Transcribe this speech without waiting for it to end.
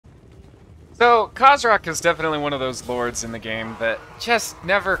So, Kozrak is definitely one of those lords in the game that just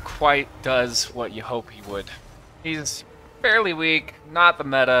never quite does what you hope he would. He's fairly weak, not the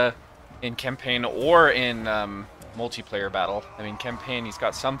meta in campaign or in multiplayer battle. I mean, campaign, he's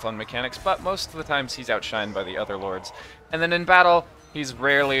got some fun mechanics, but most of the times he's outshined by the other lords. And then in battle, he's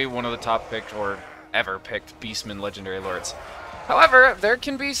rarely one of the top picked or ever picked Beastman legendary lords. However, there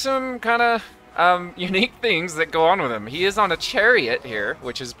can be some kind of unique things that go on with him. He is on a chariot here,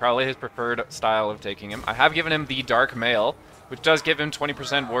 which is probably his preferred style of taking him. I have given him the Dark Mail, which does give him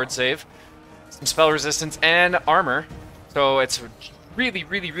 20% ward save, some spell resistance, and armor. So it's a really,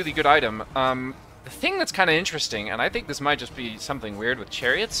 really, really good item. The thing that's kind of interesting, and I think this might just be something weird with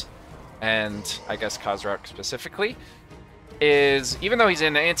chariots, and I guess Kozrak specifically, is even though he's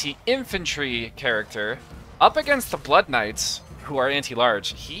an anti-infantry character, up against the Blood Knights, who are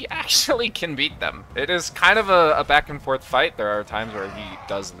anti-large, he actually can beat them. It is kind of a back-and-forth fight. There are times where he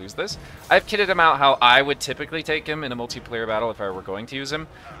does lose this. I've kitted him out how I would typically take him in a multiplayer battle if I were going to use him.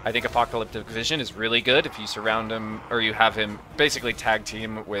 I think Apocalyptic Vision is really good if you surround him, or you have him basically tag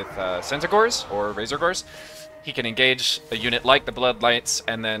team with Centigors or Razorgors. He can engage a unit like the Blood Knights,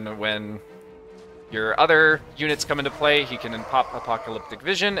 and then when your other units come into play, he can pop Apocalyptic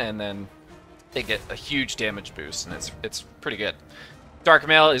Vision, and then they get a huge damage boost, and it's pretty good. Dark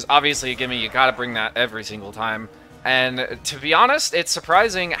Mail is obviously a gimme. You gotta bring that every single time. And to be honest, it's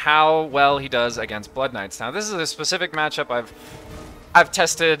surprising how well he does against Blood Knights. Now, this is a specific matchup I've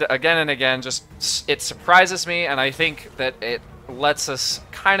tested again and again. Just it surprises me, and I think that it lets us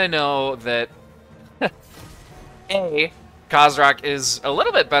kind of know that A, Kozrak is a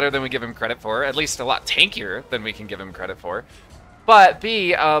little bit better than we give him credit for, at least a lot tankier than we can give him credit for. But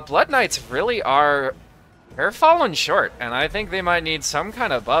B, Blood Knights really are, they're falling short, and I think they might need some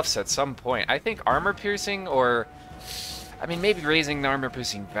kind of buffs at some point. I think armor piercing, or, I mean, maybe raising the armor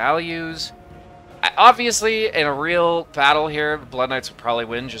piercing values. Obviously, in a real battle here, Blood Knights would probably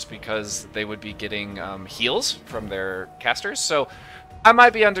win just because they would be getting heals from their casters. So I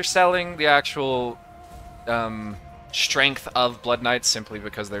might be underselling the actual strength of Blood Knights simply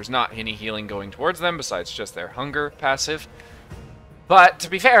because there's not any healing going towards them besides just their hunger passive. But, to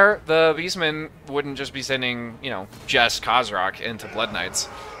be fair, the Beastmen wouldn't just be sending, you know, just Kozrak into Blood Knights.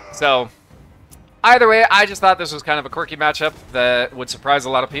 So, either way, I just thought this was kind of a quirky matchup that would surprise a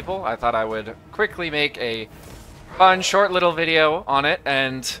lot of people. I thought I would quickly make a fun, short little video on it,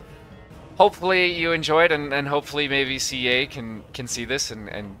 and hopefully you enjoyed, and hopefully maybe CA can see this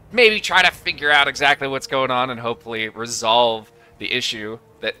and maybe try to figure out exactly what's going on and hopefully resolve the issue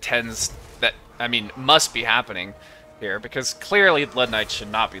that must be happening here, because clearly Blood Knights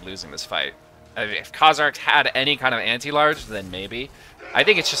should not be losing this fight. I mean, if Kozrak had any kind of anti-large, then maybe. I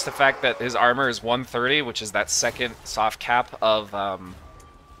think it's just the fact that his armor is 130, which is that second soft cap of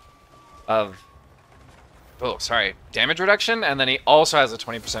damage reduction, and then he also has a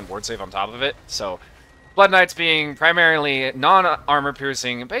 20% ward save on top of it. So Blood Knights, being primarily non-armor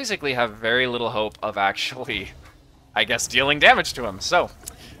piercing, basically have very little hope of actually, I guess, dealing damage to him. So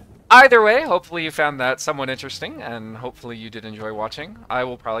either way, hopefully you found that somewhat interesting, and hopefully you did enjoy watching. I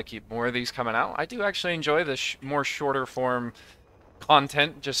will probably keep more of these coming out. I do actually enjoy the more shorter form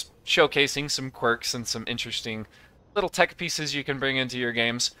content, just showcasing some quirks and some interesting little tech pieces you can bring into your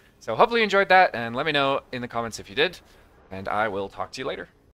games. So hopefully you enjoyed that, and let me know in the comments if you did, and I will talk to you later.